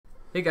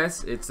Hey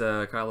guys, it's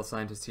Kyle the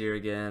Scientist here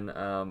again.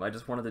 I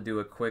just wanted to do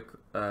a quick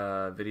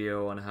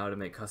video on how to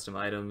make custom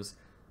items,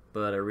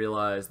 but I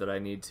realized that I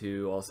need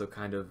to also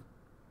kind of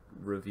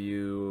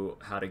review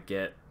how to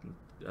get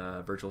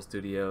Virtual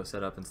Studio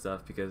set up and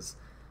stuff, because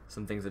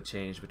some things have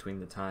changed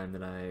between the time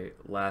that I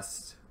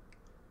last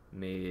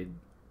made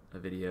a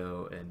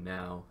video and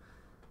now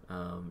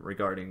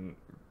regarding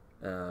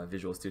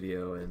Visual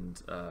Studio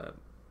and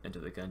Enter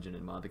the Gungeon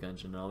and Mod the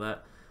Gungeon and all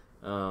that.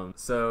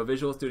 So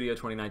Visual Studio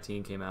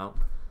 2019 came out,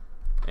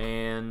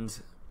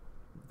 and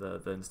the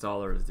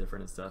installer is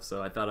different and stuff,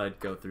 so I thought I'd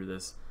go through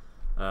this,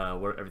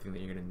 everything that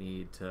you're going to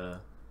need to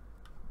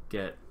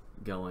get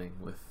going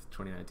with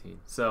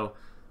 2019. So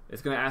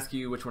it's going to ask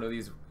you which one of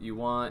these you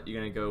want.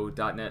 You're going to go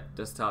 .NET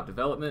Desktop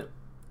Development,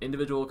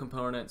 Individual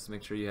Components,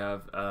 make sure you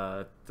have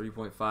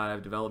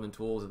 3.5 development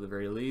tools at the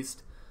very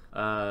least,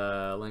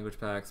 language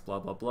packs, blah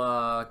blah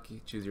blah,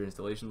 choose your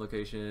installation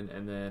location,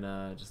 and then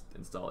just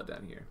install it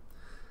down here.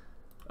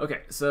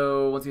 Okay,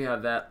 so once you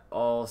have that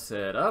all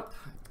set up,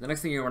 the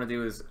next thing you want to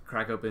do is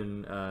crack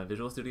open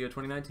Visual Studio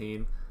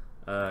 2019,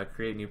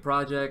 create a new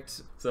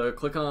project. So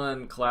click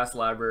on Class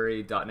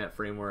Library .NET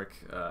Framework.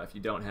 If you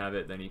don't have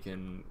it, then you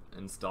can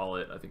install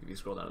it. I think if you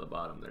scroll down to the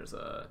bottom, there's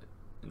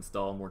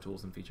install more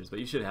tools and features, but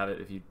you should have it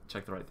if you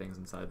check the right things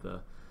inside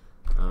the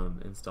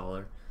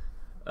installer.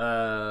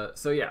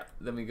 So yeah,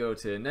 then we go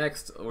to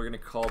next. We're gonna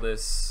call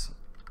this,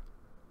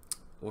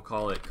 we'll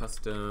call it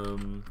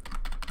Custom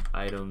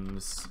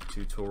Items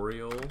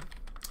Tutorial,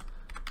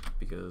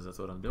 because that's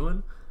what I'm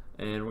doing.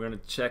 And we're going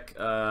to check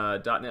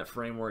 .NET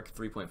Framework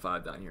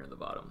 3.5 down here at the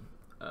bottom.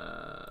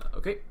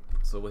 Okay,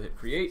 so we'll hit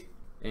create,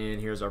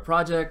 and here's our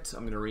project.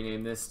 I'm going to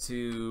rename this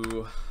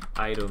to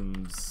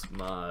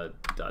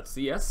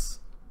itemsmod.cs,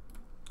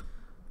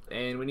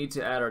 and we need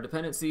to add our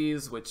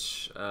dependencies,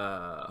 which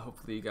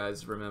hopefully you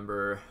guys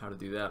remember how to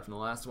do that from the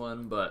last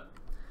one. But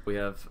we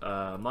have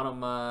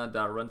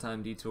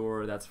monomod.runtime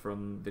detour, that's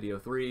from video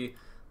 3.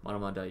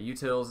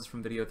 Monomod.utils is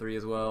from video 3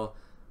 as well.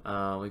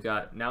 Now we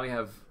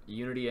have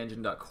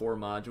unityengine.core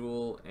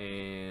module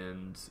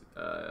and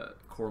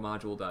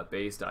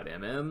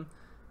coremodule.base.mm,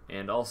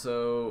 and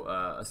also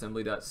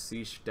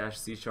assembly.c#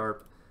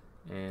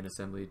 and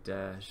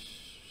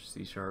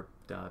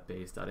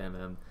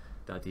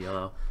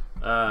assembly-c#.base.mm.dll.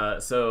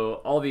 So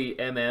all the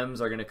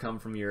MMs are going to come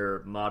from your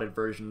modded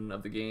version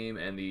of the game,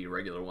 and the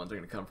regular ones are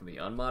going to come from the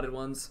unmodded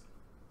ones.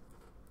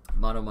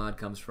 Monomod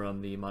comes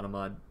from the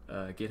Monomod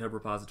GitHub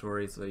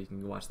repository, so you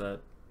can watch that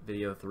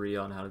video 3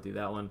 on how to do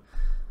that one.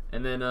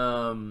 And then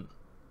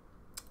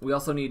we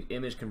also need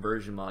image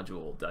conversion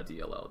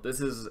module.dll.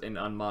 This is an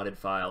unmodded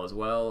file as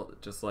well,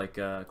 just like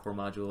core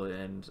module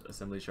and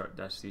assembly-c#.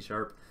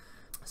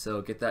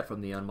 So get that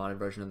from the unmodded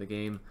version of the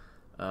game.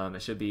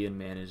 It should be in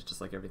managed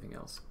just like everything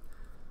else.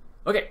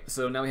 Okay,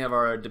 so now we have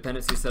our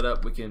dependency set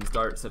up. We can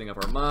start setting up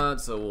our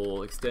mod. So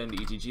we'll extend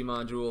ETG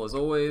module as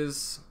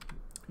always.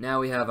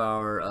 Now we have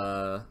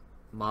our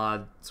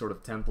mod sort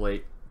of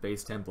template,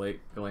 base template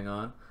going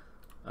on.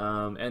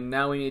 And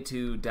now we need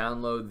to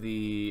download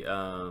the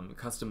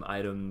custom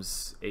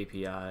items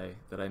API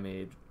that I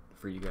made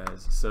for you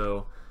guys.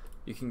 So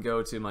you can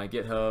go to my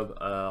GitHub.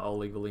 I'll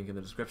leave a link in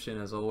the description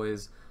as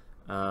always.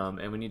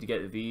 And we need to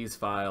get these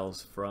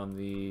files from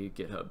the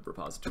GitHub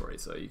repository.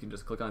 So you can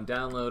just click on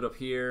download up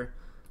here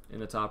in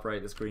the top right,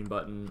 this green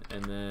button,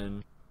 and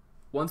then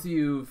once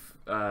you've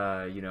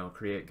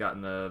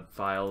gotten the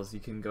files, you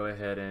can go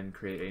ahead and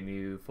create a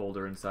new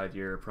folder inside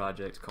your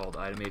project called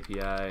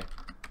ItemAPI.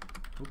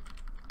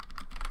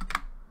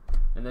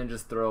 And then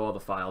just throw all the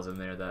files in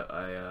there that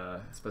I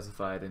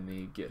specified in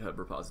the GitHub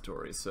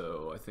repository.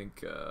 So I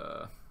think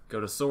go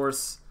to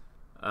source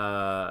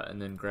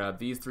and then grab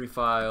these 3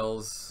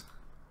 files,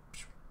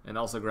 and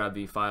also grab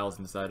the files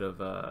inside of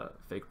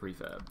fake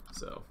prefab.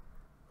 So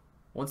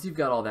once you've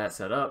got all that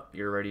set up,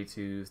 you're ready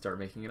to start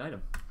making an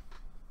item.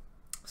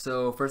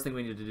 So first thing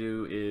we need to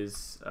do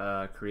is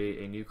create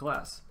a new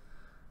class.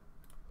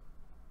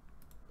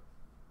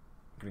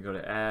 I'm gonna go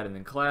to add and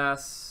then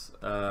class.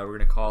 We're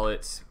gonna call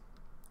it.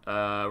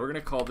 We're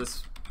gonna call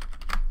this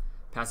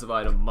passive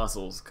item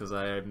muscles, because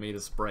I made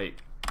a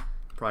sprite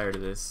prior to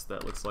this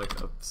that looks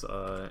like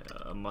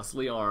a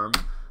muscly arm,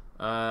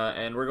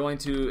 and we're going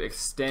to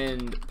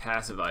extend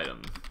passive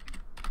item.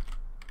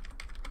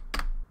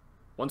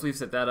 Once we've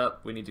set that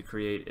up, we need to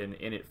create an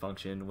init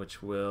function,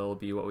 which will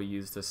be what we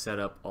use to set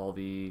up all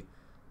the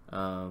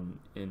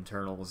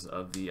internals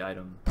of the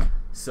item.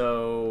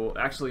 So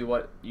actually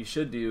what you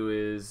should do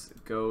is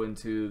go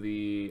into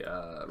the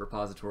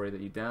repository that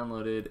you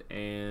downloaded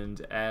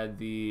and add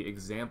the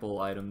example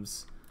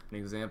items, an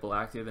example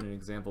active and an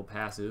example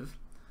passive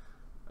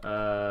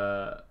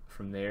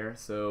from there.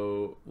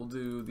 So we'll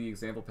do the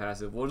example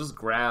passive. We'll just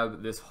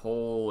grab this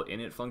whole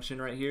init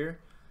function right here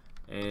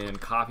and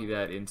copy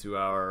that into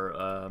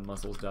our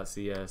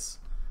muscles.cs,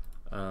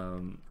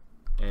 and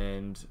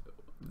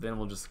then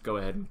we'll just go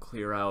ahead and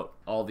clear out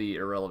all the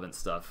irrelevant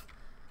stuff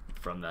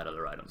from that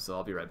other item. So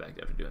I'll be right back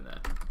after doing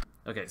that.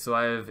 Okay, so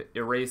I've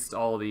erased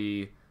all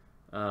the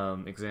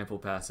example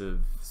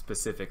passive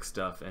specific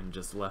stuff and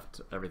just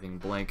left everything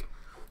blank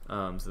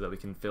so that we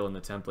can fill in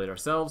the template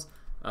ourselves.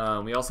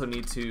 We also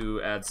need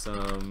to add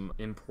some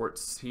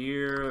imports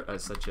here,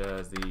 such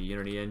as the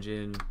Unity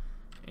engine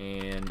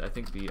and I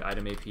think the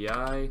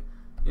ItemAPI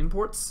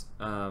imports,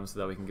 so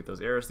that we can get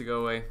those errors to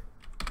go away.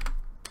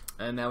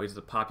 And now we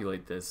just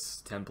populate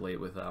this template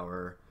with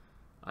our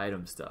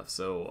item stuff.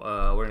 So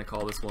we're going to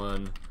call this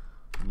one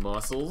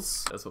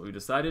muscles. That's what we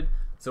decided.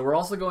 So we're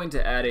also going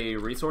to add a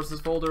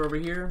resources folder over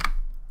here.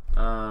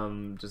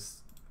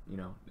 Just, you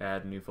know,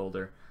 add a new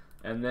folder.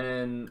 And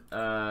then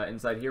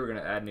inside here we're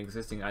going to add an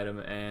existing item,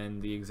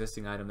 and the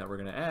existing item that we're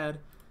going to add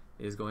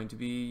is going to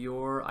be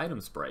your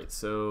item sprite.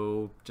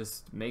 So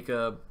just make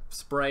a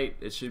sprite.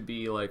 It should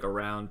be like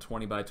around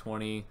 20 by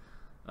 20,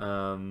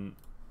 and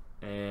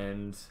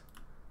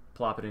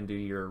plop it into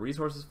your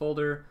resources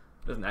folder.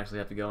 It doesn't actually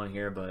have to go in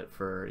here, but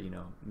for, you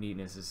know,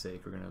 neatness'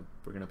 sake,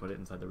 we're gonna put it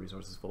inside the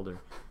resources folder.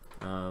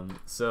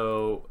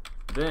 So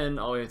then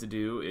all we have to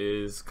do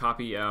is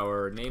copy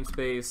our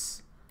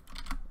namespace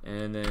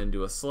and then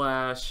do a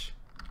slash,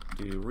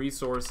 do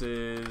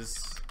resources,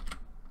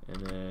 and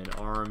then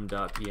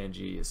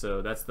arm.png.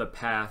 So that's the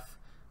path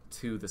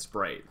to the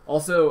sprite.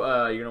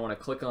 Also, you're gonna want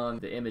to click on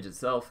the image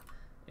itself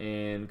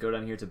and go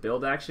down here to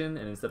build action,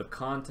 and instead of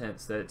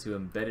content, set it to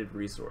embedded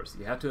resource.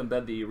 You have to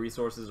embed the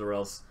resources or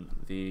else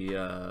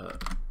the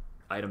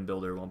item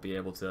builder won't be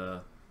able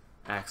to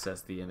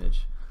access the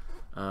image.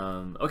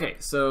 Okay,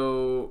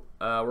 so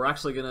we're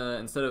actually gonna,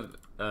 instead of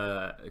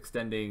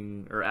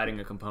extending or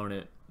adding a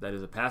component that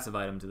is a passive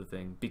item to the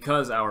thing,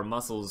 because our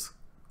muscles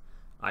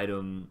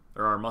item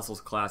or our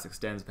muscles class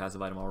extends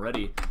passive item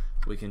already,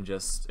 we can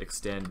just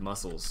extend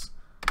muscles,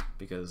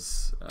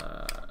 because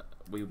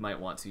we might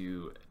want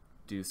to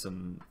do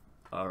some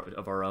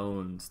of our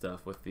own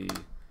stuff with the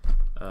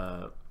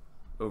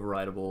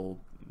overrideable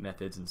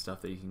methods and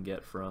stuff that you can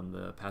get from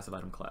the passive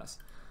item class.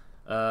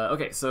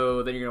 Okay,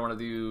 so then you're going to want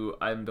to do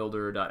item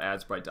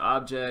builder.add sprite to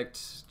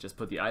object. Just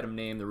put the item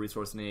name, the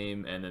resource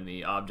name, and then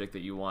the object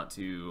that you want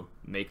to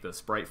make the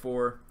sprite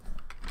for,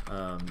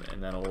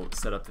 and that'll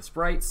set up the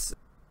sprites.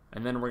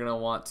 And then we're going to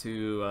want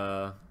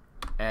to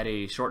add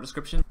a short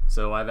description.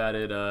 So I've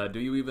added do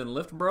you even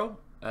lift, bro,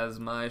 as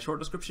my short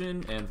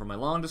description, and for my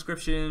long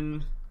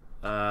description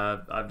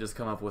I've just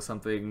come up with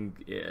something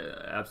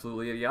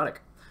absolutely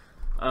idiotic.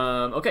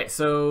 Okay,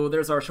 so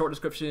there's our short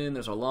description,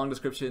 there's our long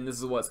description. This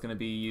is what's going to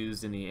be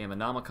used in the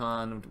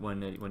Ammonomicon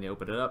when you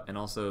open it up, and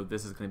also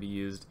this is going to be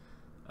used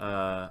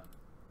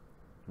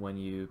when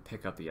you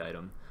pick up the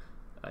item,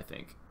 I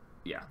think.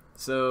 Yeah.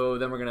 So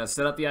then we're going to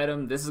set up the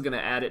item. This is going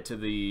to add it to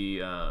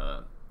the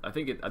I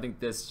think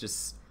this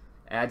just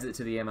adds it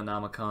to the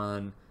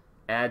Ammonomicon,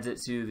 adds it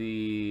to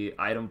the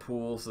item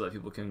pool so that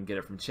people can get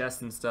it from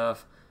chests and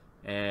stuff,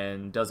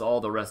 and does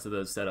all the rest of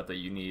the setup that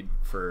you need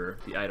for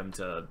the item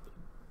to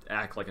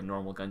act like a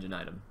normal Gungeon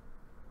item.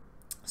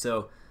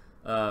 So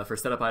for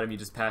setup item, you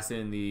just pass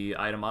in the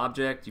item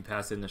object, you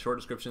pass in the short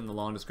description, the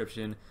long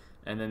description,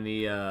 and then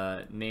the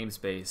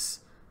namespace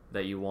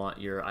that you want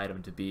your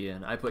item to be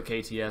in. I put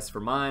KTS for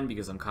mine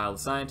because I'm Kyle the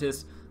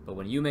Scientist, but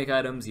when you make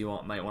items, you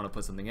might want to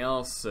put something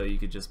else, so you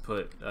could just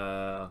put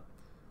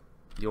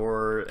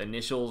your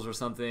initials or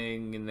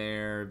something in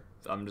there.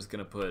 I'm just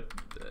gonna put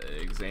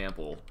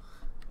example,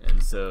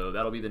 and so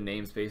that'll be the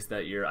namespace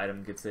that your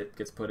item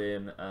gets put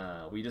in.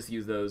 We just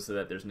use those so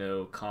that there's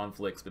no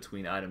conflicts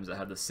between items that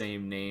have the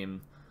same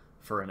name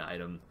for an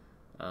item,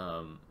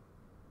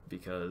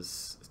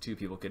 because two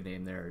people could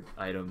name their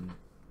item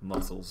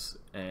muscles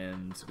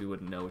and we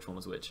wouldn't know which one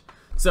was which.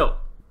 So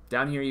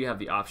down here you have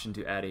the option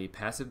to add a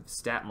passive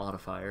stat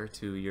modifier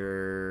to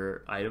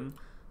your item.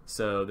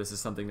 So this is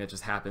something that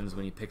just happens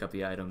when you pick up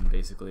the item.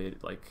 Basically,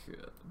 like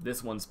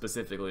this one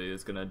specifically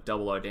is going to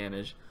double our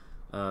damage.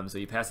 So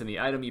you pass in the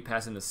item, you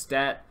pass in the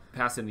stat,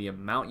 pass in the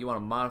amount you want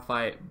to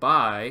modify it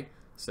by.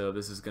 So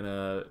this is going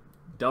to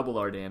double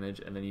our damage,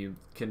 and then you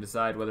can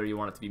decide whether you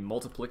want it to be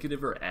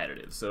multiplicative or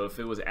additive. So if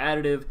it was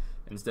additive,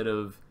 instead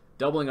of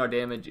doubling our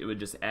damage, it would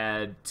just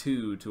add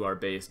 2 to our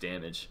base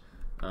damage.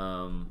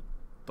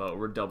 But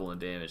we're doubling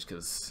damage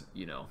because,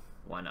 you know,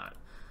 why not?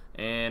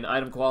 And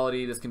item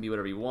quality, this can be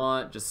whatever you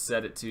want. Just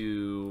set it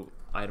to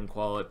item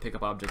quality,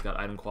 pickup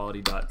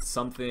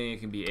object.itemQuality.something. It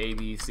can be A,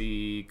 B,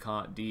 C,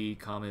 D,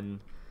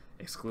 common,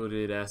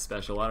 excluded, S,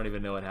 special. I don't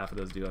even know what half of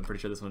those do. I'm pretty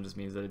sure this one just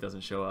means that it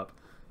doesn't show up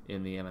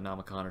in the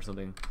Ammonomicon or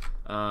something.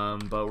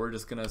 But we're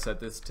just gonna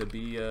set this to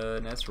be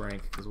an S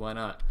rank because why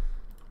not?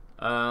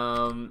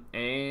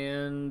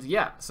 And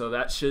yeah, so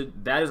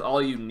that is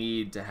all you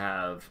need to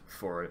have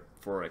for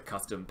a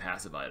custom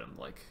passive item.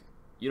 Like,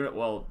 you know,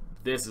 well,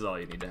 this is all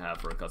you need to have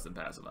for a custom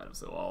passive item.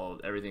 So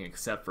everything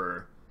except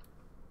for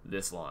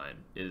this line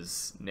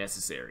is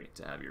necessary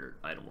to have your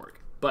item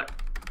work. But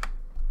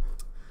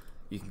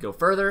you can go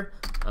further.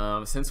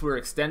 Since we're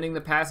extending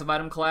the passive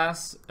item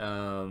class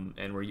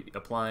and we're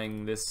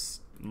applying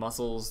this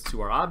muscles to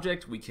our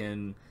object, we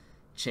can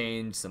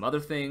change some other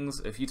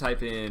things. If you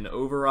type in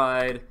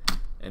override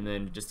and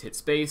then just hit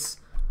space,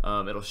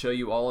 it'll show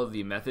you all of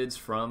the methods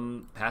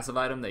from passive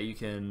item that you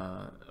can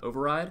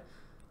override.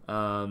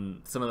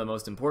 Some of the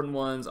most important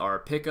ones are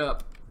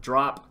pickup,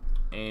 drop,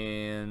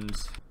 and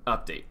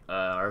update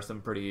are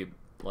some pretty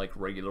like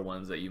regular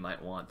ones that you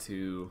might want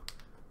to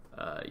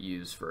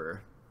use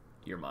for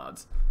your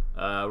mods.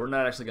 We're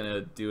not actually going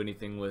to do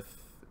anything with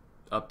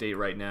update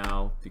right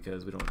now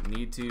because we don't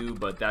need to,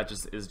 but that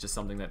is just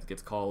something that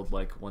gets called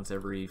like once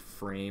every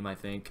frame, I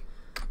think.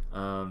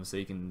 So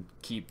you can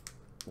keep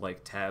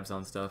like tabs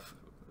on stuff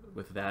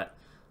with that.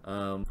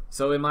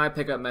 So in my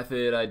pickup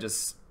method, I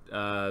just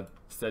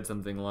said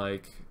something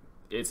like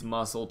it's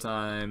muscle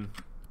time,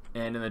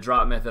 and in the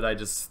drop method I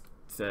just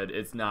said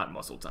it's not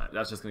muscle time.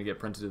 That's just going to get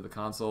printed to the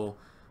console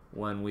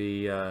when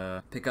we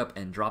pick up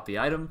and drop the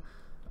item.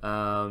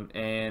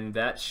 And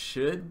that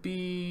should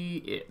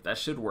be it. That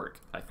should work,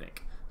 I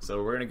think.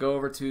 So we're gonna go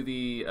over to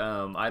the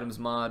items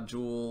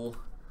module,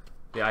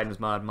 the items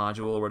mod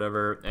module or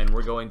whatever, and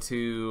we're going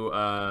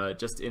to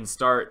just in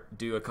start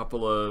do a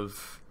couple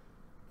of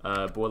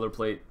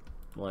boilerplate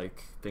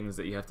like things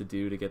that you have to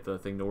do to get the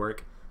thing to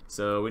work.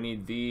 So we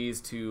need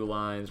these two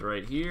lines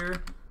right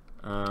here.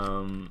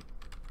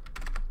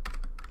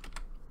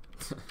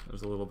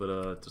 There's a little bit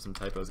of some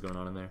typos going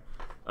on in there.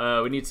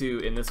 We need to,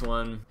 in this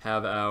one,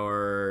 have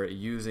our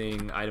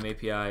using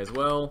ItemAPI as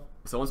well.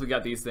 So once we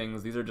got these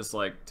things, these are just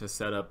like to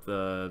set up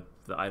the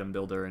item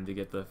builder and to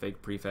get the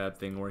fake prefab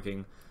thing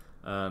working.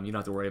 You don't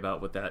have to worry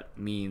about what that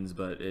means,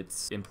 but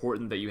it's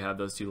important that you have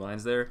those two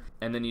lines there.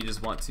 And then you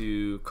just want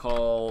to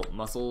call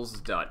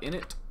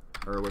muscles.init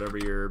or whatever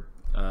your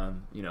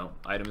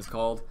item is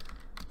called,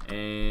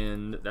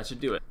 and that should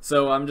do it.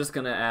 So I'm just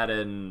gonna add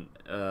an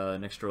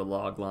extra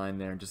log line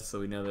there just so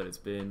we know that it's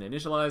been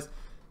initialized.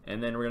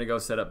 And then we're gonna go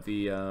set up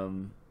the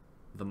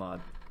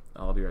mod.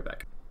 I'll be right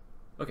back.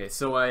 Okay,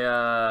 so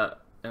I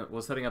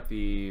was setting up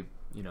the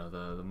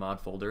mod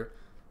folder,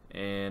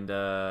 and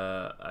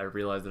I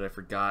realized that I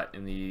forgot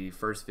in the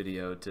first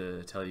video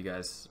to tell you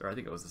guys, or I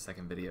think it was the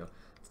second video,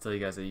 to tell you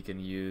guys that you can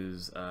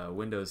use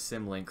Windows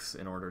symlinks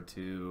in order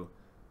to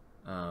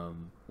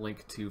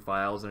link two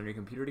files on your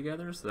computer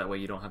together, so that way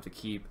you don't have to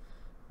keep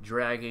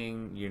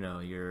dragging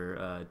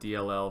your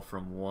DLL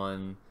from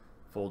one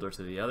folder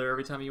to the other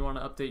every time you want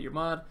to update your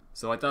mod.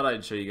 So I thought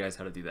I'd show you guys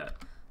how to do that.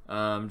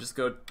 Just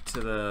go to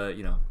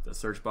the the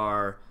search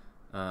bar,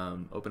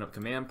 open up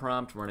command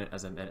prompt, run it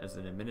as an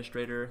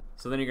administrator.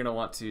 So then you're gonna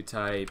want to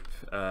type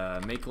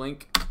make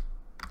link,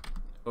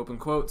 open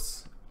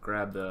quotes,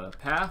 grab the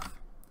path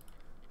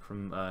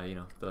from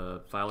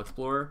the file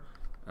explorer,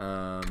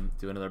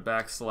 do another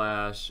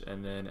backslash,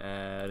 and then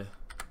add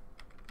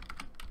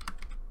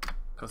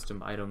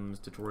custom items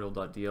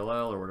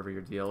tutorial.dll or whatever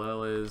your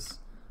DLL is.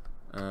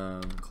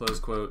 Close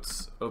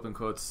quotes, open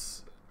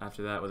quotes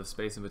after that with a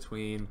space in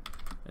between,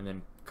 and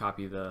then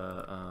copy the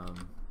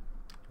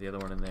other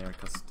one in there,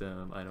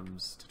 custom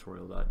items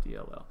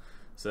tutorial.dll.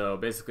 So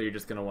basically you're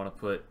just going to want to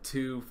put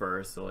to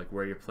first, so like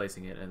where you're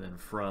placing it, and then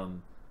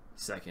from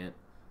second,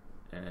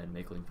 and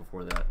make link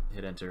before that,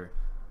 hit enter,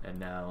 and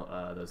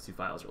now those two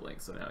files are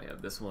linked. So now we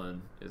have this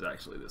one is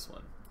actually this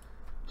one.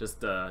 Just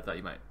thought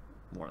you might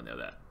want to know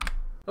that.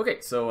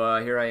 Okay,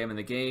 so here I am in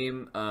the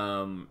game.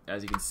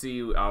 As you can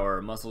see,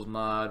 our muscles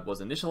mod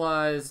was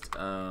initialized.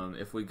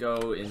 If we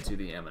go into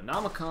the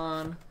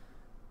Ammonomicon,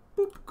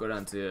 boop, go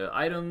down to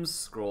items,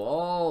 scroll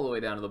all the way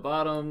down to the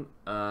bottom,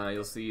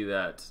 you'll see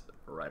that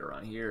right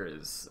around here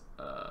is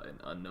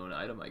an unknown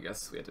item. I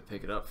guess we have to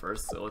pick it up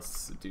first, so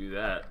let's do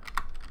that.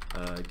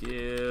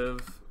 Give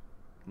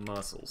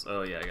muscles.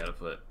 Oh yeah, I gotta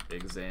put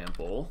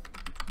example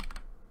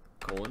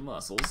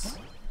 :muscles.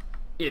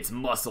 It's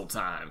muscle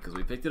time because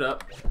we picked it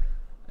up.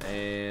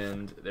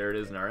 And there it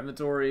is in our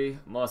inventory.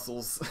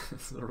 Muscles.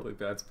 It's a really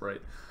bad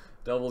sprite.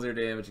 Doubles your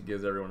damage and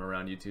gives everyone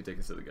around you 2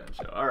 tickets to the gun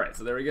show. Alright,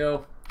 so there we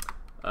go.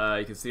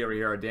 You can see over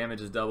here our damage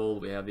is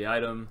doubled. We have the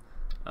item.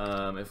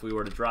 If we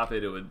were to drop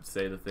it, it would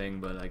say the thing,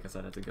 but I guess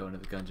I'd have to go into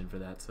the Gungeon for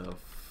that, so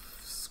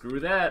screw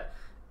that.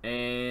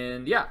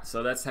 And yeah,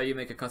 so that's how you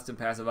make a custom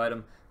passive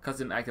item.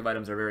 Custom active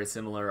items are very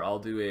similar. I'll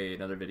do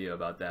another video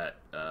about that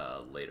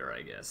later,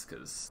 I guess,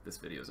 because this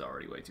video is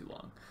already way too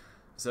long.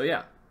 So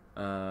yeah.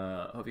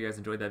 Hope you guys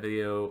enjoyed that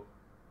video.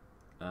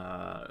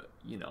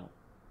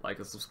 Like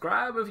and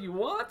subscribe if you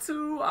want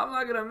to. I'm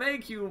not gonna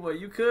make you, but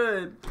you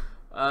could.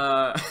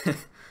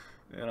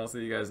 And I'll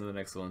see you guys in the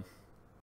next one.